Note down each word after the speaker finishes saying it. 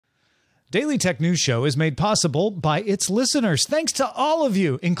Daily Tech News Show is made possible by its listeners. Thanks to all of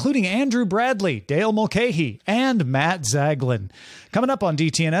you, including Andrew Bradley, Dale Mulcahy, and Matt Zaglin. Coming up on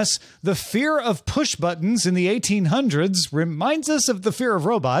DTNS, the fear of push buttons in the 1800s reminds us of the fear of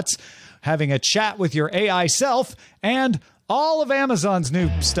robots, having a chat with your AI self, and all of Amazon's new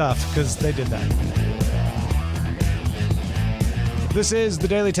stuff, because they did that. This is the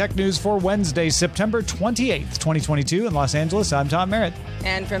Daily Tech News for Wednesday, September 28th, 2022. In Los Angeles, I'm Tom Merritt.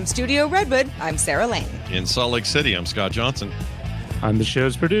 And from Studio Redwood, I'm Sarah Lane. In Salt Lake City, I'm Scott Johnson. I'm the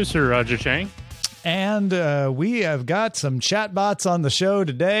show's producer, Roger Chang. And we have got some chatbots on the show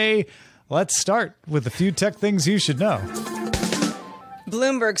today. Let's start with a few tech things you should know.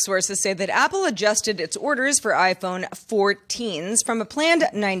 Bloomberg sources say that Apple adjusted its orders for iPhone 14s from a planned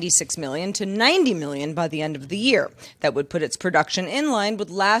 96 million to 90 million by the end of the year. That would put its production in line with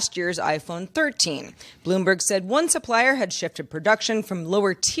last year's iPhone 13. Bloomberg said one supplier had shifted production from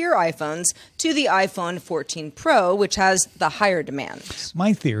lower-tier iPhones to the iPhone 14 Pro, which has the higher demand.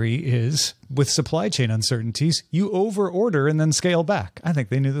 My theory is, with supply chain uncertainties, you over-order and then scale back. I think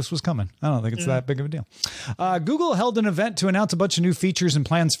they knew this was coming. I don't think it's that big of a deal. Google held an event to announce a bunch of new features and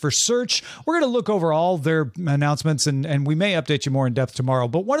plans for search. We're going to look over all their announcements, and we may update you more in depth tomorrow.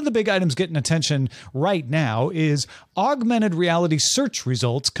 But one of the big items getting attention right now is augmented reality search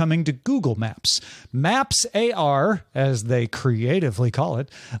results coming to Google Maps. Maps AR, as they creatively call it,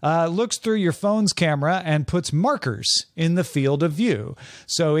 looks through your phone's camera and puts markers in the field of view.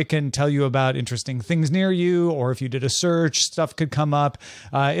 So it can tell you about interesting things near you, or if you did a search, stuff could come up.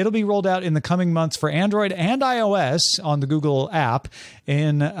 It'll be rolled out in the coming months for Android and iOS on the Google app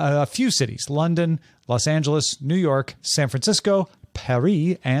in a few cities: London, Los Angeles, New York, San Francisco,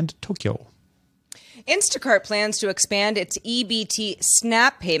 Paris, and Tokyo. Instacart plans to expand its EBT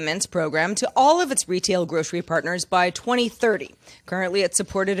SNAP payments program to all of its retail grocery partners by 2030. Currently, it's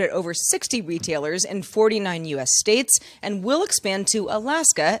supported at over 60 retailers in 49 U.S. states and will expand to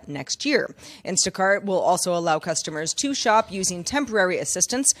Alaska next year. Instacart will also allow customers to shop using temporary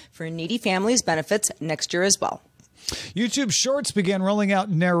assistance for needy families' benefits next year as well. YouTube Shorts began rolling out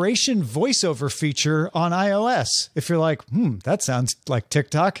narration voiceover feature on iOS. If you're like, that sounds like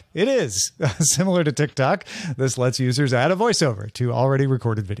TikTok, it is. Similar to TikTok, this lets users add a voiceover to already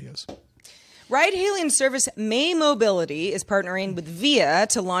recorded videos. Ride-hailing service May Mobility is partnering with Via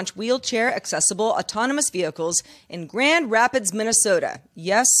to launch wheelchair-accessible autonomous vehicles in Grand Rapids, Minnesota.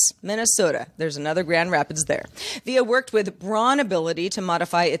 Yes, Minnesota. There's another Grand Rapids there. Via worked with Braun Ability to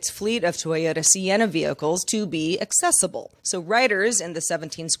modify its fleet of Toyota Sienna vehicles to be accessible. So riders in the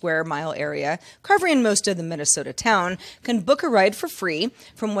 17-square-mile area, covering most of the Minnesota town, can book a ride for free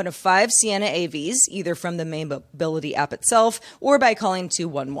from one of 5 Sienna AVs, either from the May Mobility app itself or by calling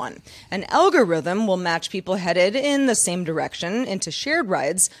 211. An algorithm will match people headed in the same direction into shared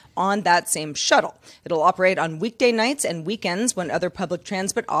rides on that same shuttle. It'll operate on weekday nights and weekends when other public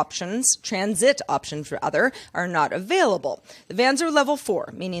transit options are not available. The vans are level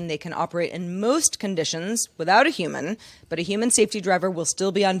 4, meaning they can operate in most conditions without a human, but a human safety driver will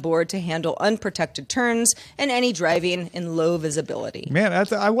still be on board to handle unprotected turns and any driving in low visibility. Man,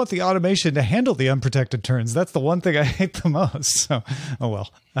 I want the automation to handle the unprotected turns. That's the one thing I hate the most. So, oh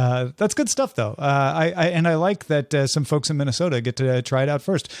well. That's good stuff, though. I like that some folks in Minnesota get to try it out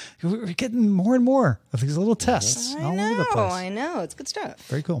first. We're getting more and more of these little tests all over the place. I know. It's good stuff.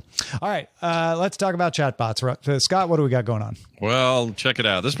 Very cool. All right. Let's talk about chatbots. Scott, what do we got going on? Well, check it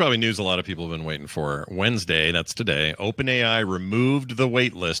out. This is probably news a lot of people have been waiting for. Wednesday, that's today, OpenAI removed the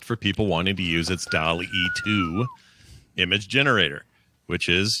wait list for people wanting to use its DALL-E 2 image generator, which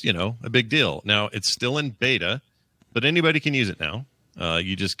is, a big deal. Now, it's still in beta, but anybody can use it now.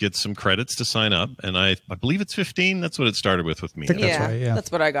 You just get some credits to sign up, and I believe it's 15. That's what it started with me. I think that's right, yeah.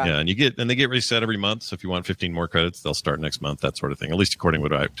 That's what I got. Yeah, and they get reset every month. So if you want 15 more credits, they'll start next month. That sort of thing. At least according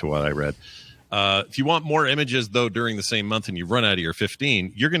to what I read. If you want more images though during the same month and you run out of your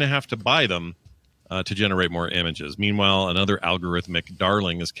 15, you're going to have to buy them to generate more images. Meanwhile, another algorithmic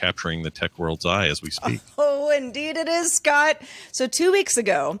darling is capturing the tech world's eye as we speak. Oh, indeed it is, Scott. So 2 weeks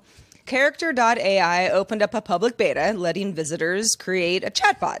ago, Character.ai opened up a public beta, letting visitors create a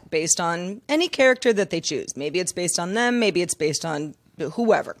chatbot based on any character that they choose. Maybe it's based on them, maybe it's based on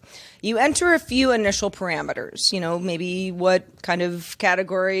whoever. You enter a few initial parameters, maybe what kind of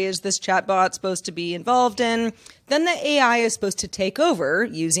category is this chatbot supposed to be involved in. Then the AI is supposed to take over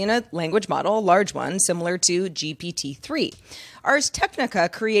using a language model, a large one, similar to GPT-3. Ars Technica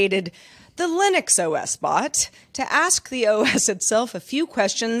created the Linux OS bot to ask the OS itself a few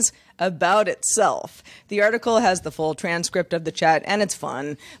questions about itself. The article has the full transcript of the chat, and it's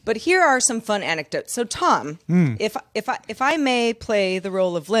fun. But here are some fun anecdotes. So, Tom, if I may play the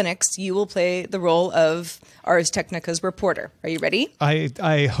role of Linux, you will play the role of Ars Technica's reporter. Are you ready?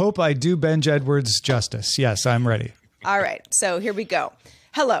 I hope I do Benj Edwards justice. Yes, I'm ready. All right. So here we go.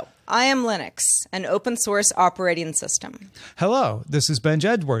 Hello. I am Linux, an open source operating system. Hello, this is Benj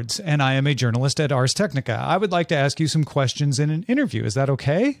Edwards, and I am a journalist at Ars Technica. I would like to ask you some questions in an interview. Is that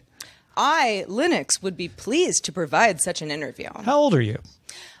okay? I, Linux, would be pleased to provide such an interview. How old are you?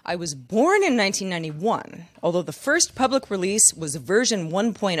 I was born in 1991, although the first public release was version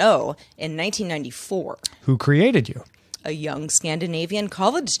 1.0 in 1994. Who created you? A young Scandinavian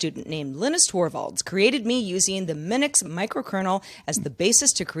college student named Linus Torvalds created me using the Minix microkernel as the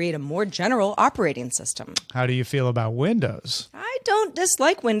basis to create a more general operating system. How do you feel about Windows? I don't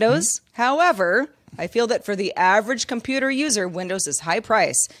dislike Windows. However, I feel that for the average computer user, Windows is high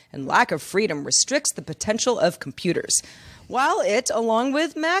price and lack of freedom restricts the potential of computers. While it, along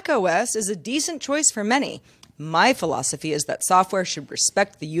with Mac OS, is a decent choice for many, my philosophy is that software should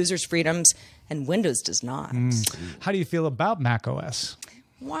respect the user's freedoms, and Windows does not. How do you feel about Mac OS?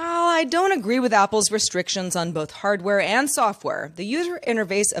 While I don't agree with Apple's restrictions on both hardware and software, the user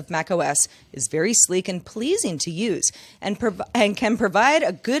interface of macOS is very sleek and pleasing to use and can provide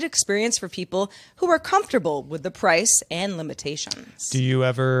a good experience for people who are comfortable with the price and limitations. Do you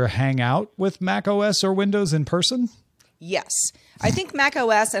ever hang out with macOS or Windows in person? Yes. I think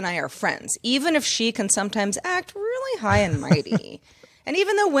macOS and I are friends, even if she can sometimes act really high and mighty. And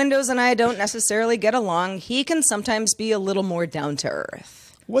even though Windows and I don't necessarily get along, he can sometimes be a little more down to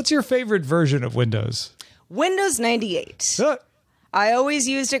earth. What's your favorite version of Windows? Windows 98. Uh, I always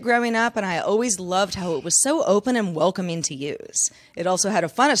used it growing up, and I always loved how it was so open and welcoming to use. It also had a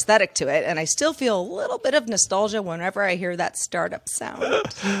fun aesthetic to it, and I still feel a little bit of nostalgia whenever I hear that startup sound.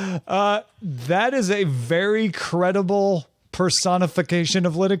 That is a very credible personification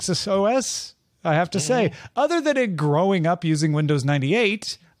of Linux OS, I have to say. Other than it growing up using Windows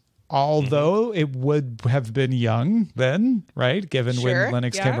 98, although it would have been young then, right? Given Sure, when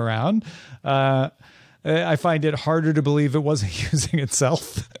Linux yeah. came around. I find it harder to believe it wasn't using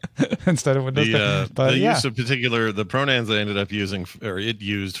itself instead of Windows. The use of the pronouns I ended up using, or it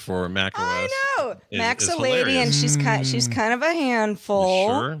used for Mac OS. I know. Mac's is a lady, and hilarious. she's kind of a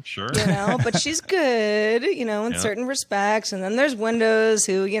handful. Sure. You know, but she's good, you know, in certain respects. And then there's Windows,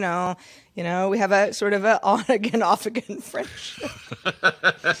 who, you know, we have a sort of a on again, off again friendship.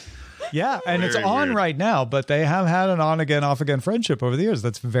 Yeah, and it's Very on weird. right now, but they have had an on again, off again friendship over the years.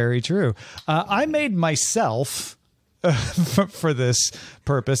 That's very true. I made myself for this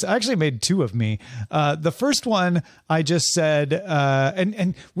purpose. I actually made two of me. The first one I just said,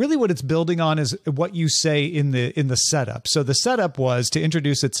 and really what it's building on is what you say in the setup. So the setup was to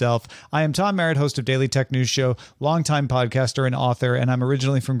introduce itself. I am Tom Merritt, host of Daily Tech News Show, longtime podcaster and author, and I'm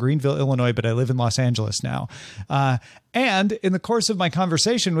originally from Greenville, Illinois, but I live in Los Angeles now. And in the course of my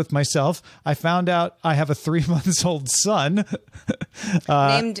conversation with myself, I found out I have a 3-month-old son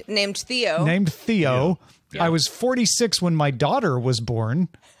named Theo. named Theo. Yeah. I was 46 when my daughter was born.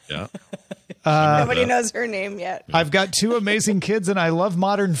 Yeah. Nobody knows her name yet. I've got 2 amazing kids, and I love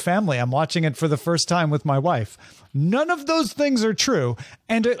Modern Family. I'm watching it for the first time with my wife. None of those things are true.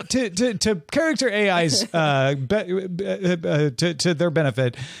 And to character AIs, to their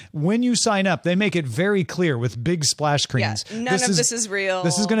benefit, when you sign up, they make it very clear with big splash screens. Yeah, none of this is real.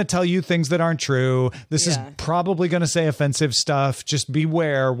 This is going to tell you things that aren't true. This is probably going to say offensive stuff. Just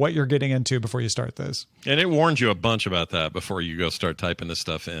beware what you're getting into before you start this. And it warns you a bunch about that before you go start typing this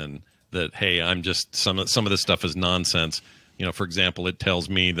stuff in. That, hey, I'm just some of this stuff is nonsense. You know, for example, it tells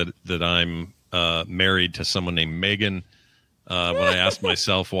me that I'm married to someone named Megan. When I asked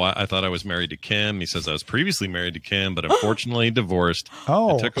myself why I thought I was married to Kim, he says I was previously married to Kim, but unfortunately divorced.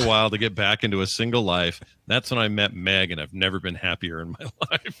 Oh. It took a while to get back into a single life. That's when I met Meg, and I've never been happier in my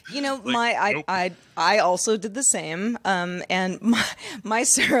life. You know, Like, nope. I also did the same. And my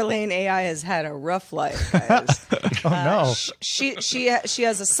Sarah Lane AI has had a rough life, guys. Oh, no. She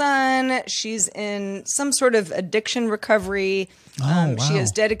has a son. She's in some sort of addiction recovery. Wow. She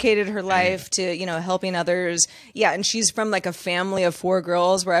has dedicated her life to, you know, helping others. Yeah, and she's from like a family of 4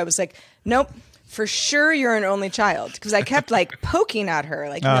 girls where I was like, nope, for sure you're an only child. Because I kept like poking at her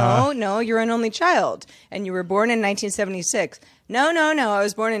like, no, you're an only child. And you were born in 1976. No, I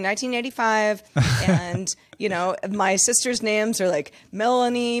was born in 1985. And, you know, my sister's names are like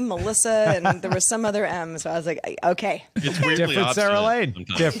Melanie, Melissa, and there was some other M. So I was like, okay. It's weirdly Different Sarah obstinate Lane.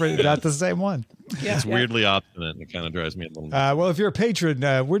 sometimes. Different, not the same one. It's weirdly obstinate. And it kind of drives me a little nuts. Well, if you're a patron,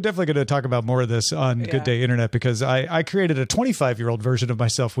 we're definitely going to talk about more of this on Good Day Internet, because I created a 25-year-old version of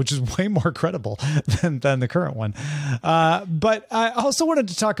myself, which is way more credible than the current one. But I also wanted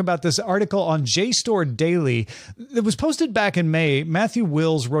to talk about this article on JSTOR Daily. It was posted back in May. Matthew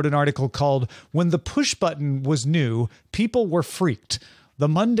Wills wrote an article called "When the Push Button Was New, People Were Freaked. The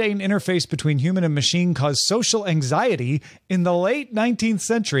mundane interface between human and machine caused social anxiety in the late 19th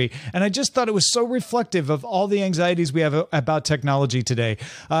century." And I just thought it was so reflective of all the anxieties we have about technology today.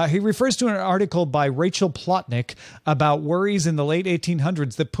 He refers to an article by Rachel Plotnick about worries in the late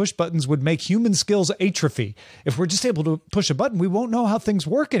 1800s that push buttons would make human skills atrophy. If we're just able to push a button, we won't know how things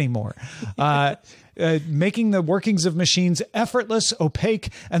work anymore. Making the workings of machines effortless, opaque,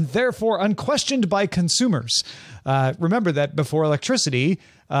 and therefore unquestioned by consumers. Remember that before electricity,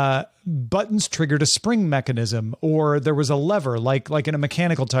 buttons triggered a spring mechanism, or there was a lever like in a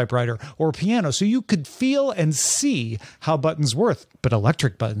mechanical typewriter or a piano, so you could feel and see how buttons worked. But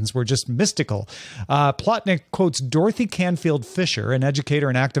electric buttons were just mystical. Plotnick quotes Dorothy Canfield Fisher, an educator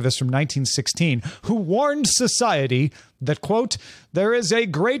and activist from 1916, who warned society that, quote, "there is a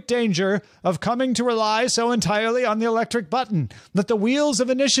great danger of coming to rely so entirely on the electric button that the wheels of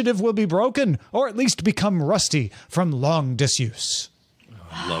initiative will be broken or at least become rusty from long disuse."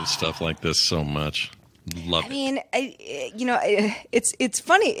 I love stuff like this so much. Love it. I mean, it's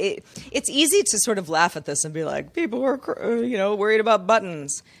funny. It's easy to sort of laugh at this and be like, people are, worried about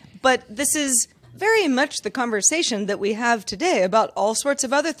buttons. But this is very much the conversation that we have today about all sorts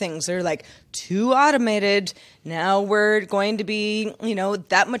of other things. They're like too automated. Now we're going to be,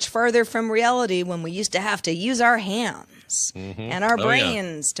 that much farther from reality when we used to have to use our hands and our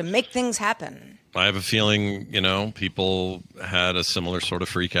brains to make things happen. I have a feeling, people had a similar sort of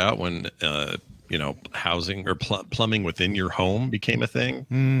freak out when, housing or plumbing within your home became a thing,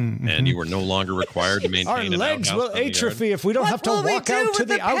 and you were no longer required to maintain our legs will atrophy if we don't have to walk out to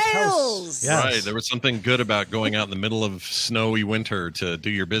the outhouse. Yes. Right. There was something good about going out in the middle of snowy winter to do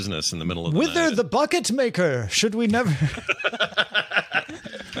your business in the middle of the night. Whither the bucket maker? Should we never...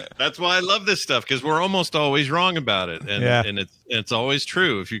 That's why I love this stuff, because we're almost always wrong about it, and it's always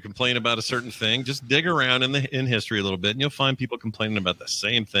true. If you complain about a certain thing, just dig around in history a little bit, and you'll find people complaining about the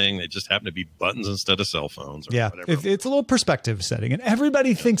same thing. They just happen to be buttons instead of cell phones. Or whatever. It's a little perspective setting, and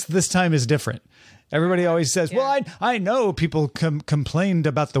everybody thinks this time is different. Everybody always says, well, I know people complained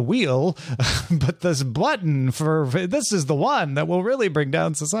about the wheel, but this button this is the one that will really bring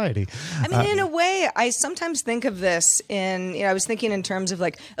down society. I mean, in a way, I sometimes think of this I was thinking in terms of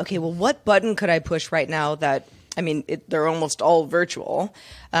like, okay, well, what button could I push right now that, they're almost all virtual,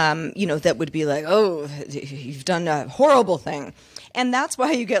 that would be like, oh, you've done a horrible thing. And that's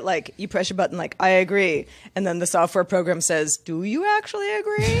why you get you press a button like, I agree. And then the software program says, do you actually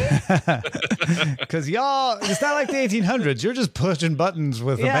agree? Because y'all, it's not like the 1800s. You're just pushing buttons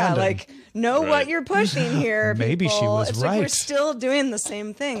with abandon. Know what you're pushing here. Maybe people. She was it's right. We're still doing the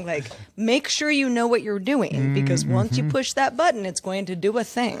same thing. Make sure you know what you're doing, because once you push that button, it's going to do a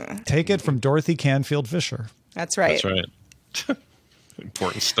thing. Take it from Dorothy Canfield Fisher. That's right. That's right.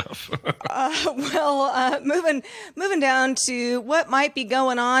 Important stuff. Moving down to what might be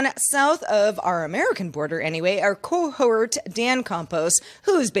going on south of our American border anyway. Our cohort, Dan Campos,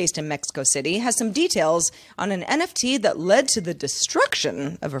 who is based in Mexico City, has some details on an NFT that led to the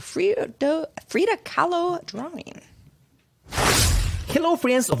destruction of a Frida Kahlo drawing. Hello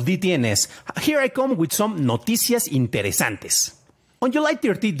friends of DTNS. Here I come with some noticias interesantes. On July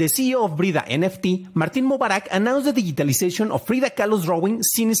 30, the CEO of Brida NFT, Martin Mubarak, announced the digitalization of Frida Kahlo's drawing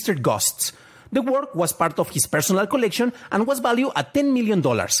Sinister Ghosts. The work was part of his personal collection and was valued at $10 million.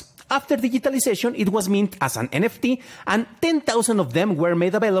 After digitalization, it was minted as an NFT, and 10,000 of them were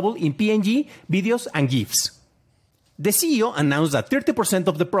made available in PNG, videos, and GIFs. The CEO announced that 30%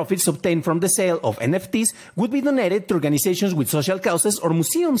 of the profits obtained from the sale of NFTs would be donated to organizations with social causes or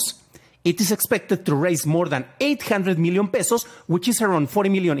museums. It is expected to raise more than 800 million pesos, which is around $40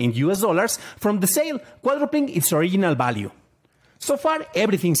 million in US dollars, from the sale, quadrupling its original value. So far,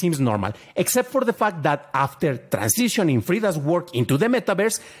 everything seems normal, except for the fact that after transitioning Frida's work into the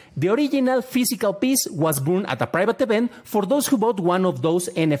metaverse, the original physical piece was burned at a private event for those who bought one of those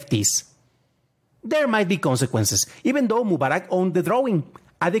NFTs. There might be consequences, even though Mubarak owned the drawing.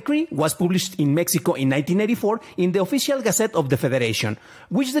 A decree was published in Mexico in 1984 in the official Gazette of the Federation,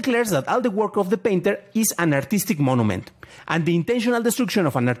 which declares that all the work of the painter is an artistic monument, and the intentional destruction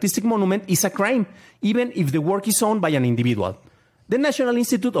of an artistic monument is a crime, even if the work is owned by an individual. The National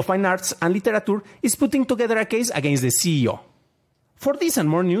Institute of Fine Arts and Literature is putting together a case against the CEO. For this and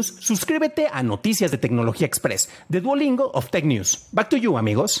more news, suscríbete a Noticias de Tecnología Express, the Duolingo of Tech News. Back to you,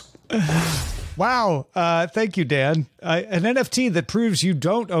 amigos. Wow. Thank you, Dan. An NFT that proves you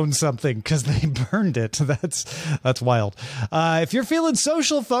don't own something because they burned it. That's wild. If you're feeling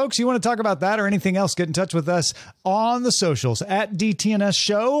social, folks, you want to talk about that or anything else, get in touch with us on the socials at DTNS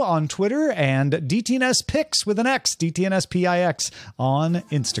Show on Twitter and DTNS Pix with an X, DTNS PIX on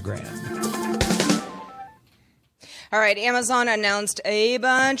Instagram. All right, Amazon announced a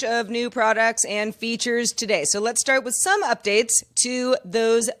bunch of new products and features today. So let's start with some updates to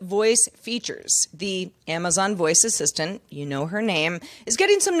those voice features. The Amazon Voice Assistant, you know her name, is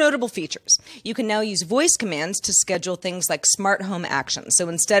getting some notable features. You can now use voice commands to schedule things like smart home actions. So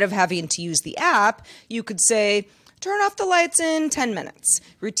instead of having to use the app, you could say, turn off the lights in 10 minutes.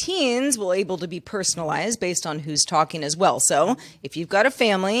 Routines will able to be personalized based on who's talking as well. So if you've got a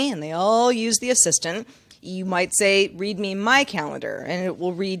family and they all use the assistant, you might say, read me my calendar, and it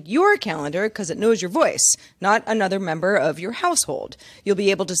will read your calendar because it knows your voice, not another member of your household. You'll be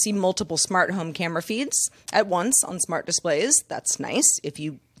able to see multiple smart home camera feeds at once on smart displays. That's nice if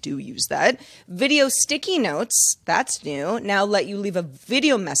you do use that. Video sticky notes, that's new. Now let you leave a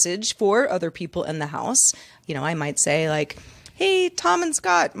video message for other people in the house. You know, I might say like, hey, Tom and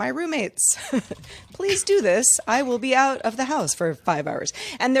Scott, my roommates, please do this. I will be out of the house for 5 hours.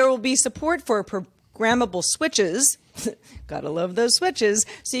 And there will be support for programmable switches. Gotta love those switches.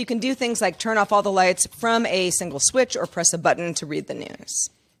 So you can do things like turn off all the lights from a single switch or press a button to read the news.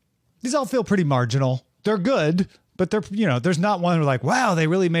 These all feel pretty marginal. They're good, but they're, you know, there's not one where like, wow, they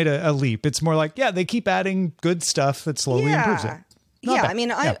really made a leap. It's more like, yeah, they keep adding good stuff that slowly improves it. Not bad. I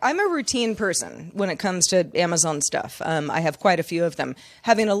mean, I'm a routine person when it comes to Amazon stuff. I have quite a few of them.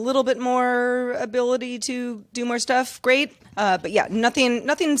 Having a little bit more ability to do more stuff, great. But yeah,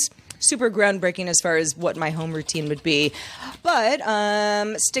 nothing's super groundbreaking as far as what my home routine would be. But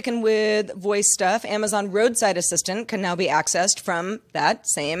sticking with voice stuff, Amazon Roadside Assistant can now be accessed from that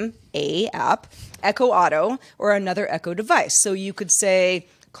same app, Echo Auto, or another Echo device. So you could say,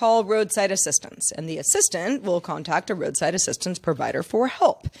 call roadside assistance, and the assistant will contact a roadside assistance provider for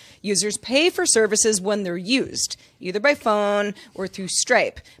help. Users pay for services when they're used, either by phone or through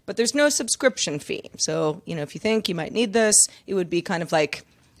Stripe, but there's no subscription fee. So, you know, if you think you might need this, it would be kind of like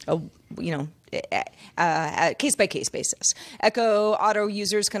a case-by-case basis. Echo Auto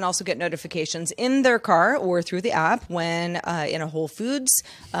users can also get notifications in their car or through the app when in a Whole Foods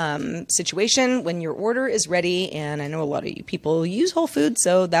situation when your order is ready. And I know a lot of you people use Whole Foods,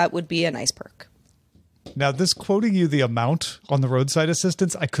 so that would be a nice perk. Now, this quoting you the amount on the roadside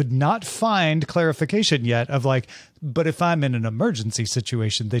assistance, I could not find clarification yet of like, but if I'm in an emergency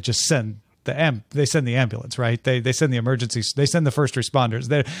situation, they just send they send the ambulance, right? They send the emergencies. They send the first responders.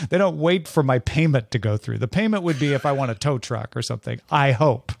 They don't wait for my payment to go through. The payment would be if I want a tow truck or something. I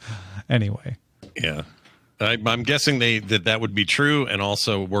hope. Anyway. Yeah. I'm guessing that would be true and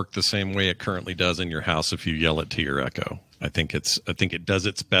also work the same way it currently does in your house if you yell it to your Echo. I think it does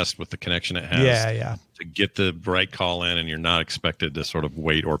its best with the connection it has. Yeah. To get the right call in, and you're not expected to sort of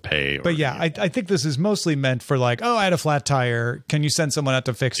wait or pay. But yeah, I think this is mostly meant for like, oh, I had a flat tire. Can you send someone out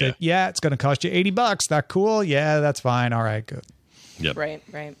to fix it? Yeah, it's going to cost you $80. That cool? Yeah, that's fine. All right, good. Yep.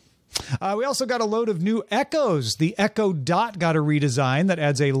 Right. We also got a load of new Echoes. The Echo Dot got a redesign that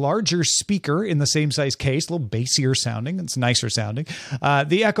adds a larger speaker in the same size case, a little bassier sounding. It's nicer sounding.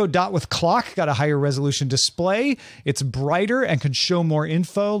 The Echo Dot with clock got a higher resolution display. It's brighter and can show more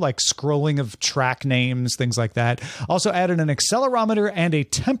info like scrolling of track names, things like that. Also added an accelerometer and a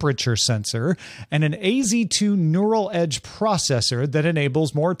temperature sensor and an AZ2 neural edge processor that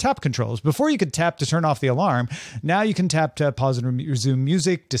enables more tap controls. Before you could tap to turn off the alarm, now you can tap to pause and resume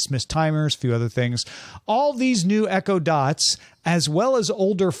music, dismiss timers, a few other things. All these new Echo Dots, as well as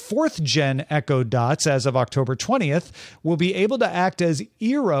older 4th gen Echo Dots as of October 20th, will be able to act as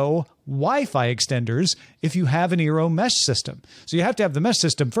Eero Wi-Fi extenders if you have an Eero mesh system. So you have to have the mesh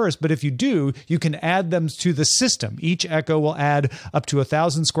system first, but if you do, you can add them to the system. Each Echo will add up to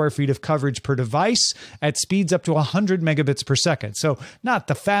 1,000 square feet of coverage per device at speeds up to 100 megabits per second. So not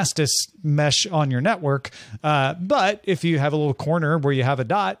the fastest mesh on your network, but if you have a little corner where you have a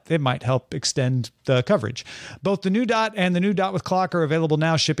dot, it might help extend the coverage. Both the new Dot and the new Dot with clock are available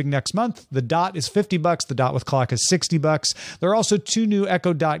now, shipping next month. The Dot is $50. The Dot with clock is $60. There are also 2 new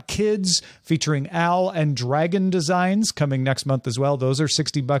Echo Dot Kids featuring owl and dragon designs coming next month as well. Those are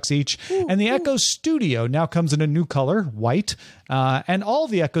 $60 each. And the Echo Studio now comes in a new color, white. And all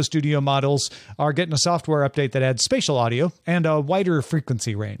the Echo Studio models are getting a software update that adds spatial audio and a wider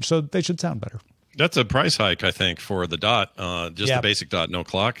frequency range. So they should sound better. That's a price hike, I think, for the Dot. The basic Dot, no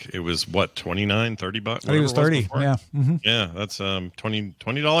clock. It was what, $29, $30? I think it was 30. Yeah. Yeah, that's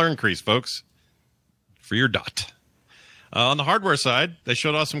 $20 increase, folks, for your Dot. On the hardware side, they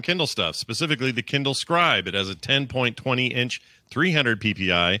showed off some Kindle stuff, specifically the Kindle Scribe. It has a 10.20-inch 300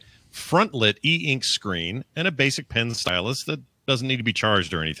 ppi front-lit e-ink screen and a basic pen stylus that doesn't need to be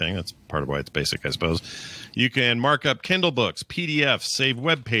charged or anything. That's part of why it's basic, I suppose. You can mark up Kindle books, PDFs, save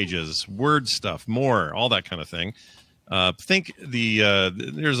web pages, Word stuff, more, all that kind of thing.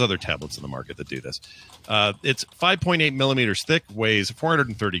 There's other tablets in the market that do this. It's 5.8 millimeters thick, weighs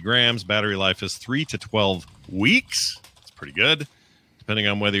 430 grams. Battery life is 3 to 12 weeks. It's pretty good, depending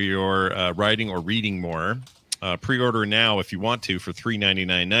on whether you're writing or reading more. Pre-order now if you want to for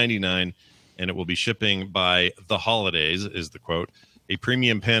 $399.99, and it will be shipping by the holidays, is the quote. A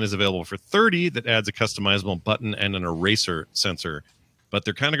premium pen is available for $30 that adds a customizable button and an eraser sensor. But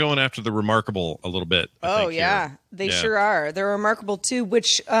they're kind of going after the Remarkable a little bit. I think, yeah. here. They sure are. They're Remarkable too,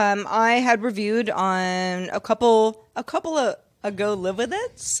 which I had reviewed on a couple of Go Live With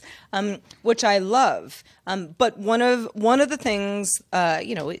It's, which I love. But one of the things,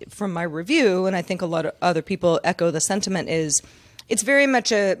 from my review, and I think a lot of other people echo the sentiment, is it's very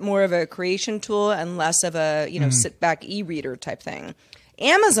much more of a creation tool and less of a sit back e-reader type thing.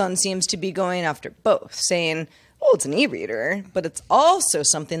 Amazon seems to be going after both, saying, oh, it's an e-reader, but it's also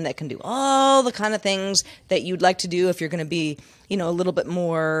something that can do all the kind of things that you'd like to do if you're going to be, a little bit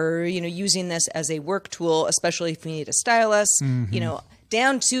more, using this as a work tool, especially if you need a stylus,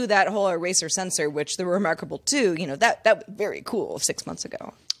 down to that whole eraser sensor, which the Remarkable 2, that was very cool 6 months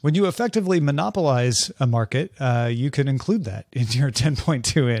ago. When you effectively monopolize a market, you can include that in your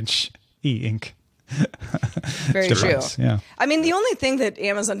 10.2-inch e-ink. Very true. Yeah. I mean, the only thing that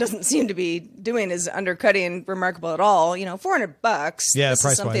Amazon doesn't seem to be doing is undercutting Remarkable at all. $400. Yeah, this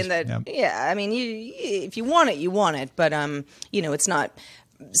price is something wise, that. Yeah, I mean, if you want it, you want it. But it's not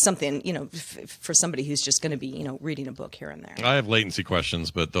something for somebody who's just going to be reading a book here and there. I have latency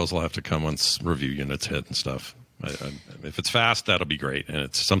questions, but those will have to come once review units hit and stuff. If it's fast, that'll be great, and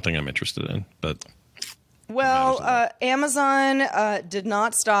it's something I'm interested in. But. Well, Amazon did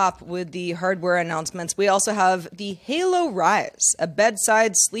not stop with the hardware announcements. We also have the Halo Rise, a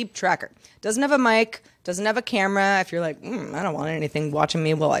bedside sleep tracker. Doesn't have a mic, doesn't have a camera. If you're like, I don't want anything watching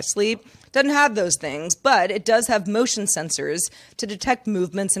me while I sleep. Doesn't have those things, but it does have motion sensors to detect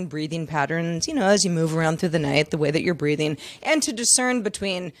movements and breathing patterns, as you move around through the night, the way that you're breathing, and to discern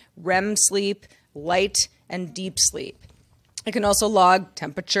between REM sleep, light, and deep sleep. It can also log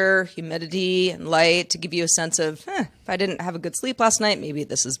temperature, humidity, and light to give you a sense of, if I didn't have a good sleep last night, maybe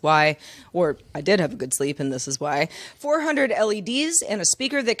this is why, or I did have a good sleep and this is why. 400 LEDs and a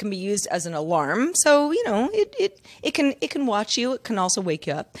speaker that can be used as an alarm. So, it can watch you. It can also wake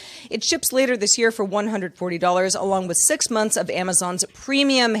you up. It ships later this year for $140, along with 6 months of Amazon's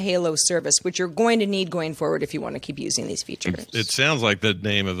premium Halo service, which you're going to need going forward if you want to keep using these features. It sounds like the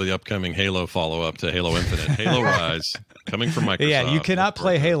name of the upcoming Halo follow-up to Halo Infinite, Halo Rise. Coming from Microsoft. Yeah, you cannot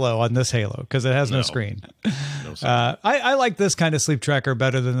play Halo on this Halo because it has no screen. No I like this kind of sleep tracker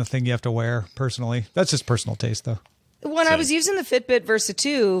better than the thing you have to wear, personally. That's just personal taste, though. When I was using the Fitbit Versa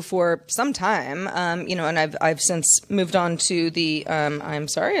 2 for some time, and I've since moved on to the, I'm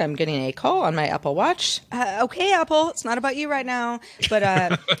sorry, I'm getting a call on my Apple Watch. Okay, Apple, it's not about you right now. But,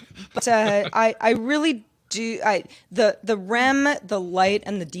 I really the REM, the light,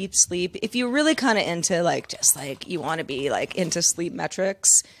 and the deep sleep, if you're really kind of into you want to be into sleep metrics,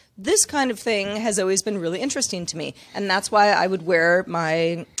 this kind of thing has always been really interesting to me. And that's why I would wear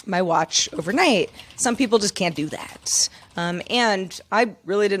my watch overnight. Some people just can't do that. And I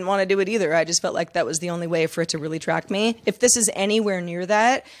really didn't want to do it either. I just felt like that was the only way for it to really track me. If this is anywhere near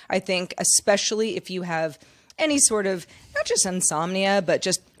that, I think especially if you have any sort of, not just insomnia, but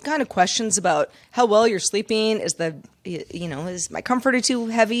just kind of questions about how well you're sleeping. Is my comforter too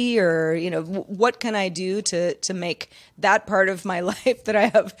heavy, or, what can I do to make that part of my life that I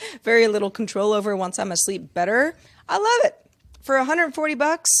have very little control over once I'm asleep better? I love it. For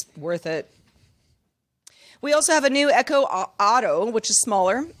 $140, worth it. We also have a new Echo Auto, which is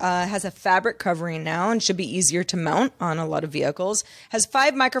smaller, has a fabric covering now and should be easier to mount on a lot of vehicles. Has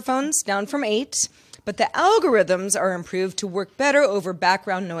 5 microphones, down from 8. But the algorithms are improved to work better over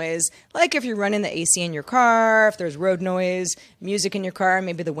background noise, like if you're running the AC in your car, if there's road noise, music in your car,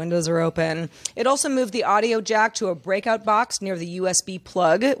 maybe the windows are open. It also moved the audio jack to a breakout box near the USB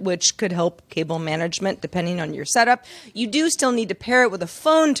plug, which could help cable management depending on your setup. You do still need to pair it with a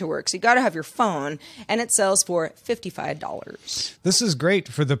phone to work, so you got to have your phone, and it sells for $55. This is great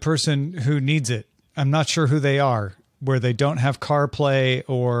for the person who needs it. I'm not sure who they are, where they don't have CarPlay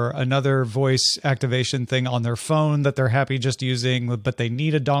or another voice activation thing on their phone that they're happy just using, but they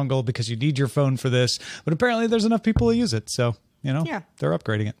need a dongle because you need your phone for this. But apparently there's enough people who use it. So, they're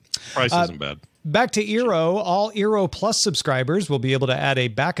upgrading it. Price isn't bad. Back to Eero, all Eero Plus subscribers will be able to add a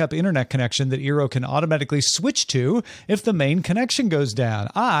backup internet connection that Eero can automatically switch to if the main connection goes down.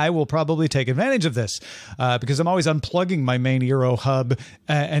 I will probably take advantage of this because I'm always unplugging my main Eero hub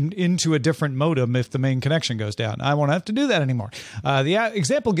and into a different modem if the main connection goes down. I won't have to do that anymore. The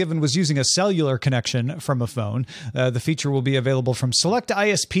example given was using a cellular connection from a phone. The feature will be available from select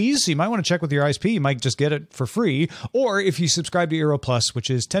ISPs, so you might want to check with your ISP. You might just get it for free, or if you subscribe to Eero Plus, which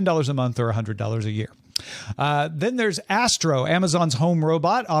is $10 a month or $100 a year. Then there's Astro, Amazon's home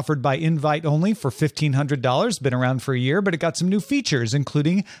robot, offered by invite only for $1,500. Been around for a year, but it got some new features,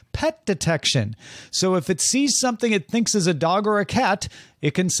 including pet detection. So if it sees something it thinks is a dog or a cat,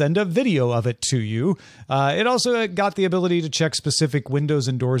 it can send a video of it to you. It also got the ability to check specific windows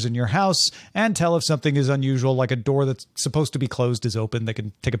and doors in your house and tell if something is unusual, like a door that's supposed to be closed is open. They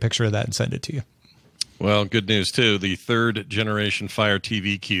can take a picture of that and send it to you. Well, good news, too. The third generation Fire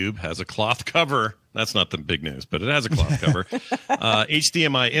TV Cube has a cloth cover. That's not the big news, but it has a cloth cover.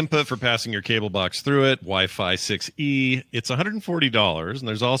 HDMI input for passing your cable box through it. Wi-Fi 6E. It's $140. And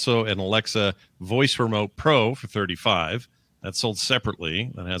there's also an Alexa Voice Remote Pro for $35. That's sold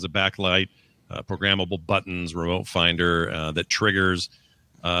separately. That has a backlight, programmable buttons, remote finder that triggers.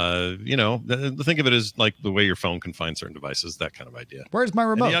 Think of it as like the way your phone can find certain devices, that kind of idea. Where's my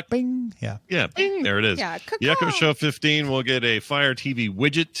remote? Bing. Yeah. Yeah, bing. There it is. Yeah, the Echo Show 15 will get a Fire TV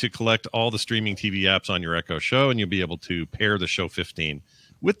widget to collect all the streaming TV apps on your Echo Show, and you'll be able to pair the Show 15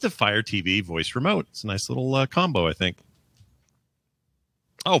 with the Fire TV voice remote. It's a nice little combo, I think.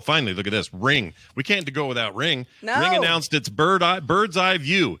 Oh, finally, look at this. Ring. We can't go without Ring. No. Ring announced its bird's eye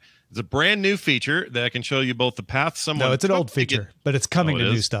view. It's a brand new feature that can show you both the path someone. No, it's an old feature, but it's coming to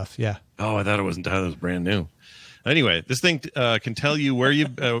new stuff. Yeah. Oh, I thought it wasn't. It was brand new. Anyway, this thing can tell you where you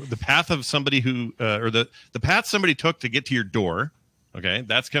the path of somebody who or the path somebody took to get to your door. Okay,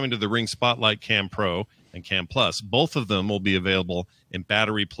 that's coming to the Ring Spotlight Cam Pro and Cam Plus. Both of them will be available in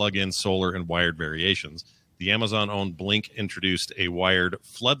battery, plug-in, solar, and wired variations. The Amazon-owned Blink introduced a wired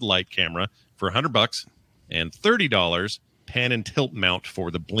floodlight camera for $100 and $30. Pan and tilt mount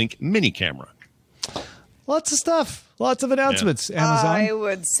for the Blink mini camera. Lots of stuff. Lots of announcements. Yeah. Amazon. I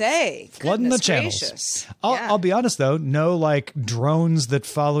would say. Flooding the channels. I'll be honest, though. No, like drones that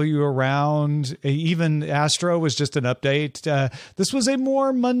follow you around. Even Astro was just an update. This was a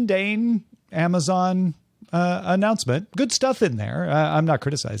more mundane Amazon announcement. Good stuff in there. I'm not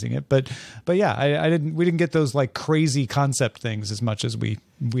criticizing it, but yeah, we didn't get those like crazy concept things as much as we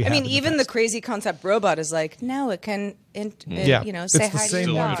I mean, even the crazy concept robot is like, now it can say it's hi the to your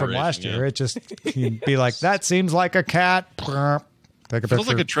same one dog. from last year. It just you'd be like, that seems like a cat. Take a picture. Feels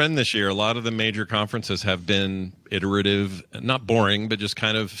like a trend this year. A lot of the major conferences have been iterative, not boring, but just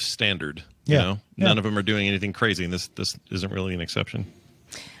kind of standard. Yeah. None of them are doing anything crazy, and this isn't really an exception.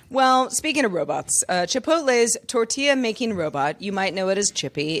 Well, speaking of robots, Chipotle's tortilla-making robot, you might know it as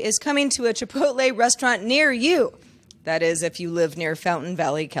Chippy, is coming to a Chipotle restaurant near you. That is, if you live near Fountain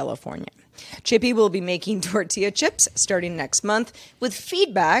Valley, California. Chippy will be making tortilla chips starting next month with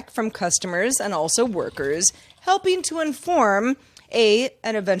feedback from customers and also workers, helping to inform an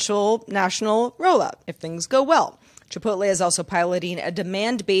eventual national rollout if things go well. Chipotle is also piloting a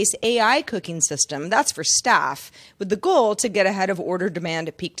demand-based AI cooking system, that's for staff, with the goal to get ahead of order demand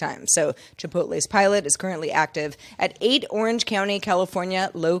at peak time. So Chipotle's pilot is currently active at 8 Orange County,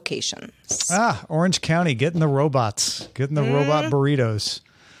 California locations. Orange County, getting the robots, getting the robot burritos.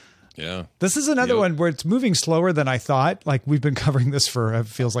 Yeah. This is another one where it's moving slower than I thought. Like we've been covering this for it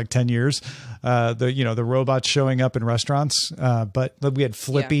feels like 10 years. The robots showing up in restaurants. But we had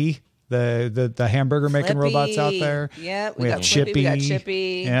Flippy. Yeah. The hamburger making robots out there. Yeah, we got Chippy. We got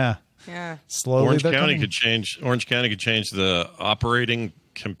Chippy. Yeah. Slowly, Orange County could change the operating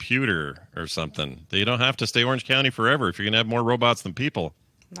computer or something. You don't have to stay Orange County forever if you're going to have more robots than people.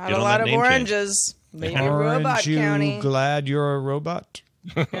 Not a lot of oranges. Maybe a robot county. Glad you're a robot?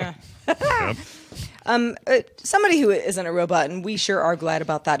 Yeah. Somebody who isn't a robot, and we sure are glad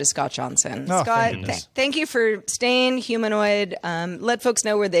about that, is Scott Johnson. Oh, Scott, thank you for staying humanoid. Let folks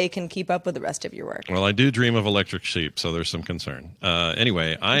know where they can keep up with the rest of your work. Well, I do dream of electric sheep, so there's some concern.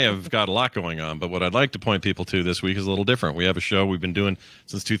 Anyway, I have got a lot going on, but what I'd like to point people to this week is a little different. We have a show we've been doing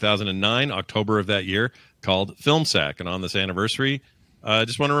since 2009, October of that year, called Film Sack. And on this anniversary, I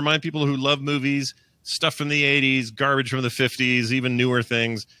just want to remind people who love movies, stuff from the 80s, garbage from the 50s, even newer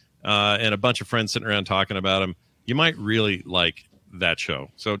things, and a bunch of friends sitting around talking about them. You might really like that show.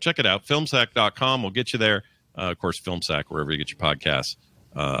 So check it out. Filmsack.com will get you there. Of course, Filmsack, wherever you get your podcasts.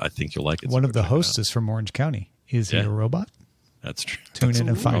 I think you'll like it. One of the hosts is from Orange County. Is he a robot? That's true. Tune in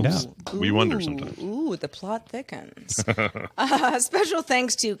and find out. We wonder sometimes. Ooh, the plot thickens. Special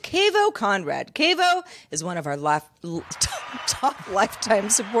thanks to Cavo Conrad. Cavo is one of our top lifetime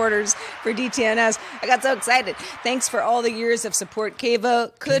supporters for DTNS. I got so excited. Thanks for all the years of support,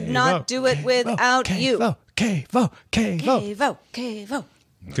 Cavo. Could not do it without you. Cavo. Cavo.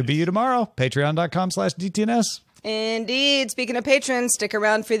 Could be you tomorrow. Patreon.com/DTNS. Indeed. Speaking of patrons, stick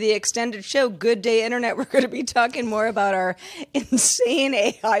around for the extended show, Good Day Internet. We're going to be talking more about our insane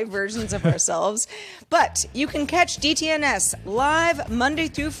AI versions of ourselves. But you can catch DTNS live Monday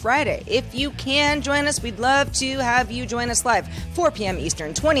through Friday. If you can join us, we'd love to have you join us live, 4 p.m.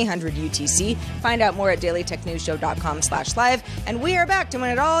 Eastern, 2000 UTC. Find out more at dailytechnewsshow.com/live. And we are back doing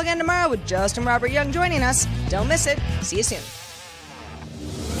it all again tomorrow with Justin Robert Young joining us. Don't miss it. See you soon.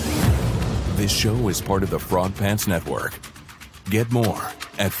 This show is part of the Frog Pants Network. Get more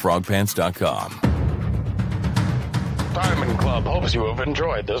at frogpants.com. Diamond Club hopes you have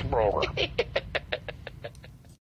enjoyed this program.